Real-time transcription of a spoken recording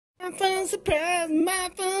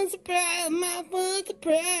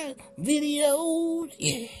videos,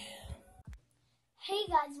 yeah. Hey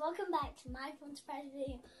guys, welcome back to my fun surprise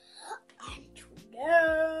video. And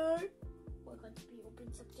today we're going to be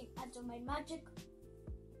opening something out of my magic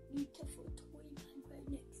beautiful toy bag right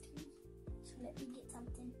next to me. So let me get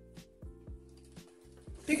something.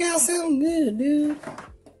 You got something good, dude.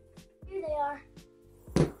 Here they are.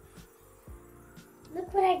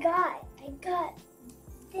 Look what I got. I got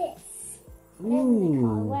this.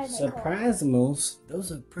 Ooh, Surprizamals.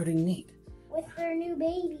 Those are pretty neat. With their new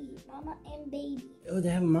baby, mama and baby. Oh, they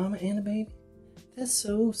have a mama and a baby? That's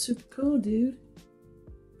so super cool, dude.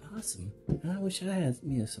 Awesome. I wish I had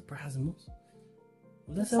me a Surprizamals.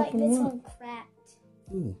 Well, let's open this them up. one cracked.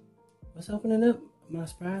 Ooh, let's open it up, my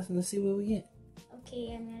surprise, and let's see what we get.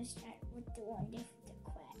 Okay, I'm gonna start with the one with the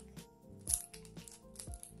crack.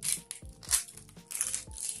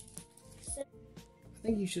 So, I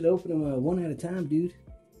think you should open them one at a time, dude.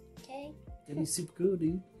 okay. That'd be super cool,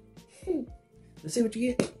 dude. Let's see what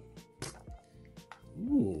you get.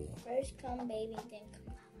 Ooh. First come baby, then come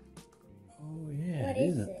mama. Oh yeah, What it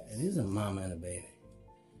is is this? It is a mama and a baby.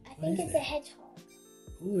 I think it's a hedgehog.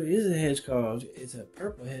 Ooh, it is a hedgehog. It's a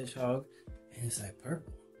purple hedgehog, and it's like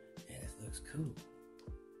purple, and it looks cool.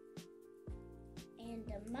 And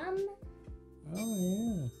the mama. Oh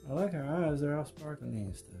yeah, I like her eyes. They're all sparkly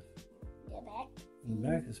and stuff. The back. And the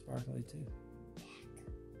back is sparkly too.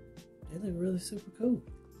 They look really super cool.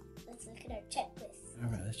 Let's look at our checklist. All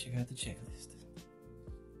right, let's check out the checklist.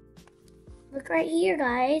 Look right here,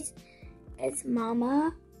 guys. It's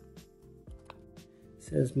mama. It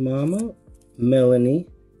says Mama, Melanie,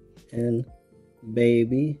 and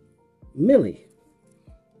Baby Millie.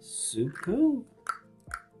 Super cool.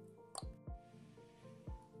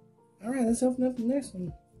 All right, let's open up the next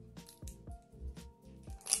one.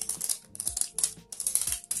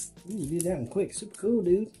 Ooh, you did that one quick. Super cool,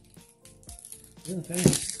 dude. Really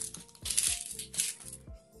fast.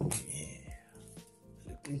 Yeah.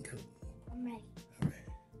 Looking cool. I'm ready. All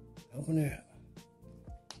right. Open it up.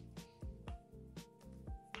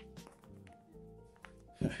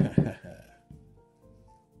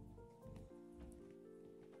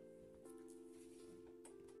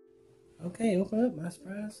 Okay, open up my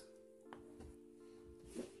surprise.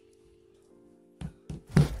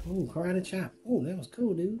 Oh, karate chop. Oh, that was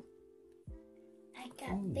cool, dude. I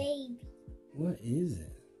got baby. What is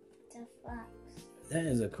it? It's a fox. That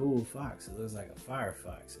is a cool fox. It looks like a fire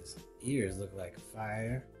fox. Its ears look like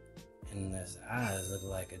fire, and its eyes look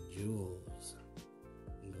like a jewels,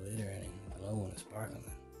 glittering and glowing and sparkling.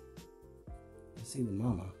 Let's see the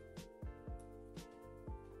mama.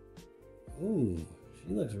 Ooh,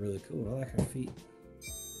 she looks really cool. I like her feet.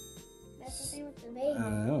 That's the same with the baby. I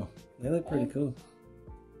know. They look pretty cool.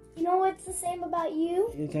 You know what's the same about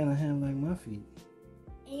you? You kind of have like my feet.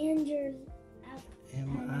 And your And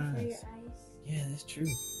my for your eyes. eyes. Yeah, that's true.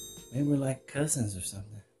 Maybe we're like cousins or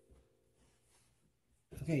something.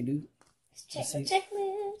 Okay, dude. Let's check the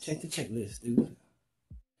checklist. Check the checklist, dude.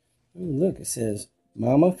 Ooh, look, it says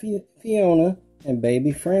Mama Fiona and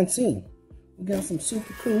Baby Francine. We got some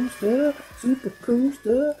super cool stuff. Super cool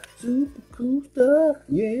stuff. Super cool stuff.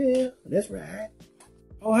 Yeah, that's right.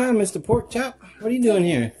 Oh, hi, Mr. Pork Chop. What are you doing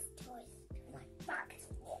here?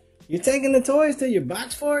 You're taking the toys to your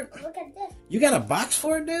box fort? Look at this. You got a box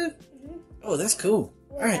for it, dude? Mm-hmm. Oh, that's cool.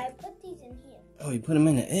 Well, All right. I put these in here. Oh, you put them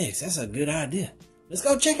in the eggs. That's a good idea. Let's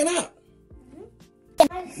go check it out.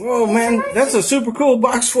 Mm-hmm. Whoa, man. That's a super cool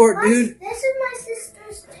box fort, dude. This is my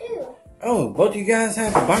sister's too. Oh, both of you guys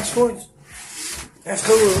have the box forts? That's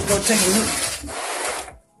cool. Let's go take a look.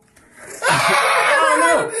 Oh,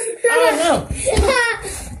 no. Oh,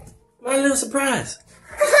 no. My little surprise.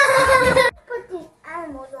 Put these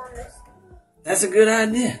animals on this. That's a good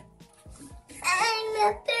idea. I'm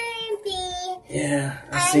a baby. Yeah,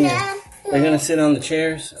 I see it. They're going to sit on the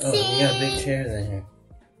chairs? Oh, you got big chairs in here.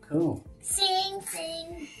 Cool. Sing,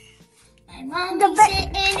 sing. My mom's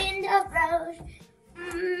sitting in the road.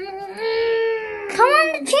 Come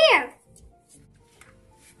on the chair.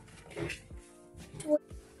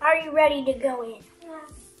 Are you ready to go in?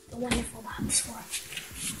 The wonderful box for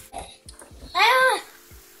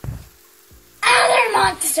another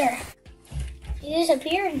monster. He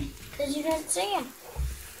disappeared because you didn't see him.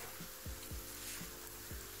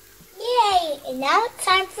 Yay! And now it's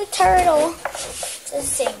time for Turtle to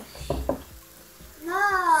sing.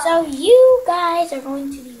 No. So you guys are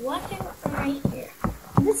going to be watching right here.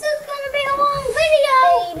 This is going to be a long video.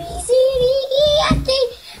 A, B, C, D, E, F, G,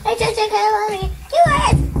 H, I, J, K, L, M, N, O, P, Q, R,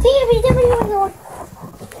 S, T, U, V, W, X, Y,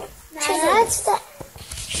 Z. That's the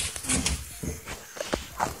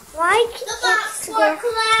like, Instagram,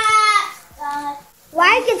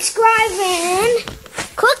 Like and subscribe and